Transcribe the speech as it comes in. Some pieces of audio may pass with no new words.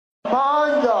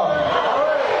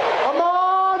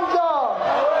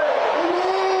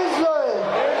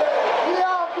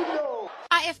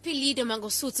IFP leader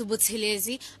Mangosuthu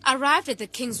Buthelezi arrived at the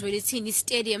King Zwelithini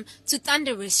stadium to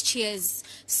thunderous cheers.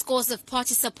 Scores of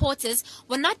party supporters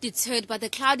were not deterred by the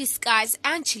cloudy skies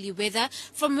and chilly weather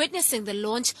from witnessing the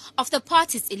launch of the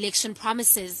party's election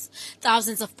promises.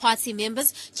 Thousands of party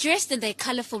members, dressed in their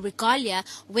colorful regalia,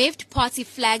 waved party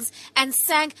flags and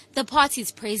sang the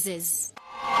party's praises.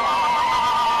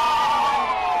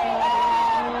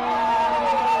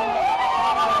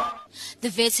 The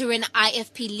veteran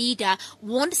IFP leader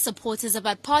warned supporters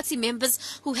about party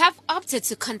members who have opted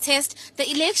to contest the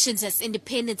elections as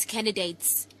independent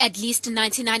candidates. At least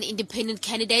 99 independent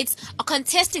candidates are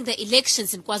contesting the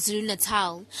elections in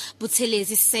KwaZulu-Natal.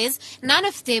 Buthelezi says none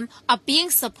of them are being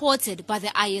supported by the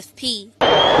IFP.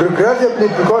 Regrettably,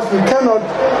 because we cannot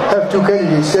have two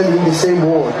candidates standing in the same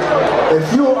ward, a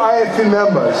few IFP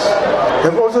members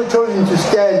have also chosen to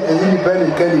stand as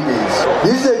independent candidates.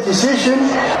 This is a decision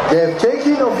they have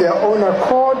taken of their own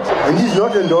accord, and this is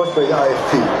not endorsed by the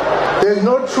IFP. There is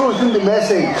no truth in the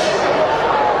message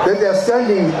that they are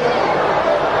standing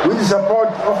with the support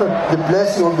of the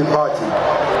blessing of the party.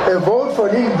 A vote for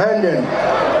an independent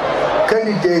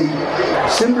candidate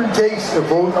simply takes a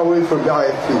vote away from the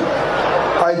IFP.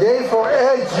 I therefore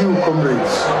urge you,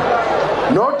 comrades,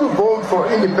 not to vote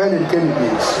for independent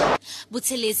candidates.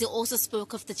 Buthelezi also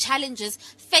spoke of the challenges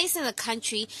facing the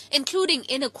country, including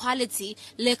inequality,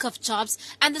 lack of jobs,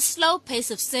 and the slow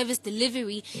pace of service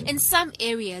delivery in some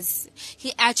areas.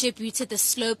 He attributed the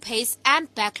slow pace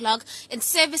and backlog in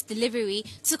service delivery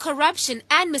to corruption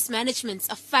and mismanagement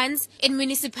of funds in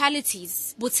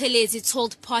municipalities. Buthelezi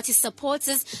told party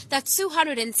supporters that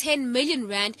 210 million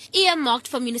rand earmarked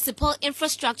for municipal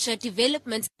infrastructure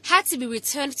development had to be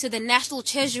returned to the National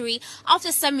Treasury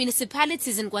after some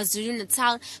municipalities in KwaZulu-Natal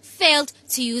failed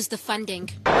to use the funding.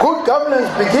 Good governance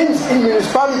begins in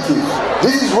municipalities.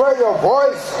 This is where your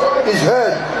voice is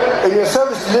heard and your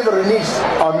service delivery needs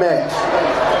are met.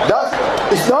 Thus,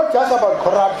 it's not just about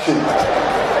corruption,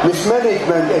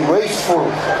 mismanagement and wasteful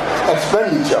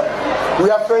expenditure. We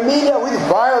are familiar with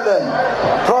violent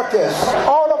protests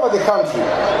all over the country,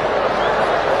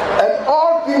 and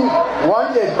all being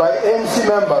wanted by ANC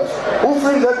members who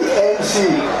feel that the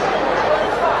ANC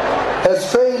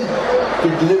has failed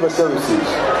to deliver services.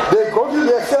 They go to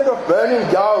the extent of burning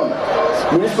down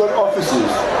municipal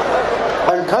offices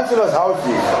and councillors'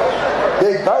 houses.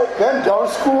 They burn down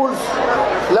schools,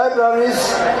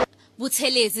 libraries.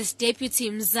 Buthelezi's deputy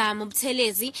Umlazi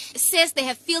Buthelezi says they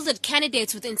have fielded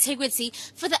candidates with integrity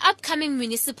for the upcoming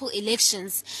municipal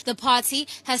elections. The party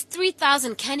has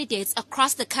 3,000 candidates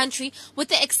across the country with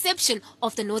the exception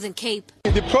of the Northern Cape.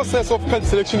 The process of candidate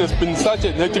selection has been such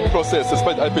a hectic process as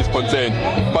far as IFP is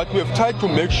concerned, but we have tried to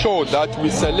make sure that we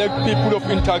select people of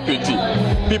integrity,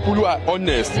 people who are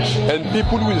honest, and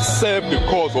people who will serve the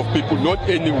cause of people, not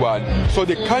anyone. So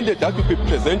the candidates that will be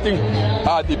presenting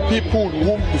are the people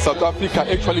whom the South Africa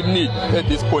actually need at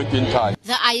this point in time.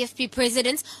 The IFP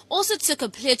president also took a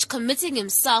pledge committing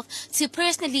himself to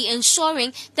personally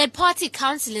ensuring that party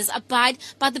councillors abide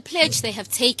by the pledge they have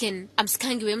taken. I'm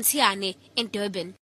Skhangiwe Mthiyane in Durban.